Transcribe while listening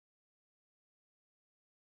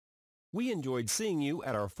We enjoyed seeing you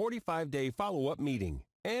at our 45-day follow-up meeting,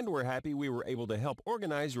 and we're happy we were able to help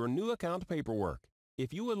organize your new account paperwork.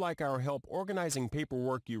 If you would like our help organizing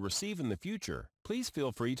paperwork you receive in the future, please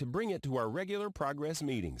feel free to bring it to our regular progress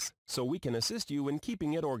meetings so we can assist you in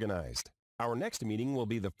keeping it organized. Our next meeting will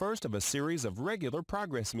be the first of a series of regular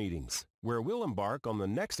progress meetings, where we'll embark on the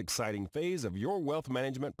next exciting phase of your wealth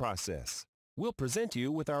management process. We'll present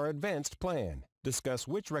you with our advanced plan, discuss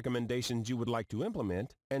which recommendations you would like to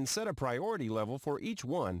implement, and set a priority level for each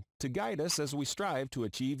one to guide us as we strive to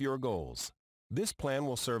achieve your goals. This plan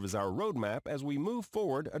will serve as our roadmap as we move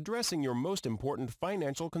forward addressing your most important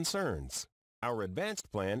financial concerns. Our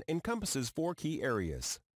advanced plan encompasses 4 key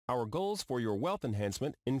areas. Our goals for your wealth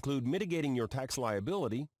enhancement include mitigating your tax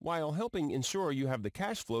liability while helping ensure you have the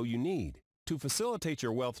cash flow you need. To facilitate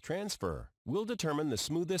your wealth transfer, we'll determine the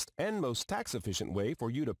smoothest and most tax-efficient way for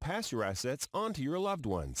you to pass your assets on to your loved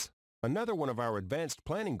ones. Another one of our advanced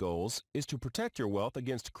planning goals is to protect your wealth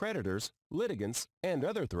against creditors, litigants, and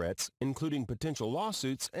other threats, including potential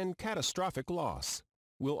lawsuits and catastrophic loss.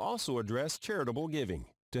 We'll also address charitable giving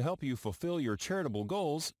to help you fulfill your charitable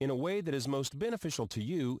goals in a way that is most beneficial to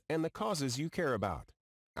you and the causes you care about.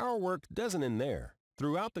 Our work doesn't end there.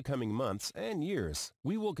 Throughout the coming months and years,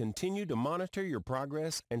 we will continue to monitor your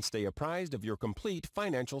progress and stay apprised of your complete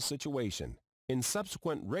financial situation. In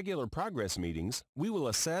subsequent regular progress meetings, we will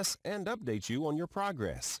assess and update you on your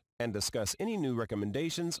progress and discuss any new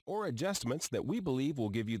recommendations or adjustments that we believe will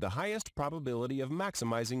give you the highest probability of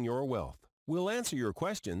maximizing your wealth. We'll answer your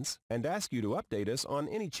questions and ask you to update us on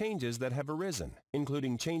any changes that have arisen,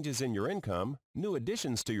 including changes in your income, new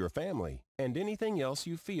additions to your family, and anything else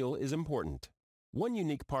you feel is important. One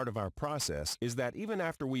unique part of our process is that even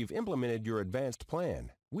after we've implemented your advanced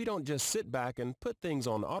plan, we don't just sit back and put things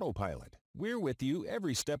on autopilot. We're with you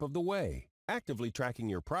every step of the way, actively tracking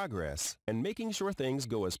your progress and making sure things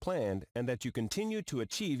go as planned and that you continue to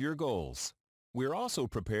achieve your goals. We're also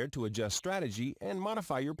prepared to adjust strategy and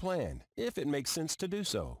modify your plan if it makes sense to do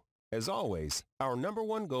so. As always, our number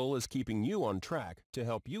one goal is keeping you on track to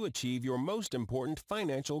help you achieve your most important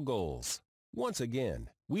financial goals. Once again,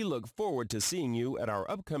 we look forward to seeing you at our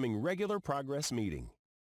upcoming regular progress meeting.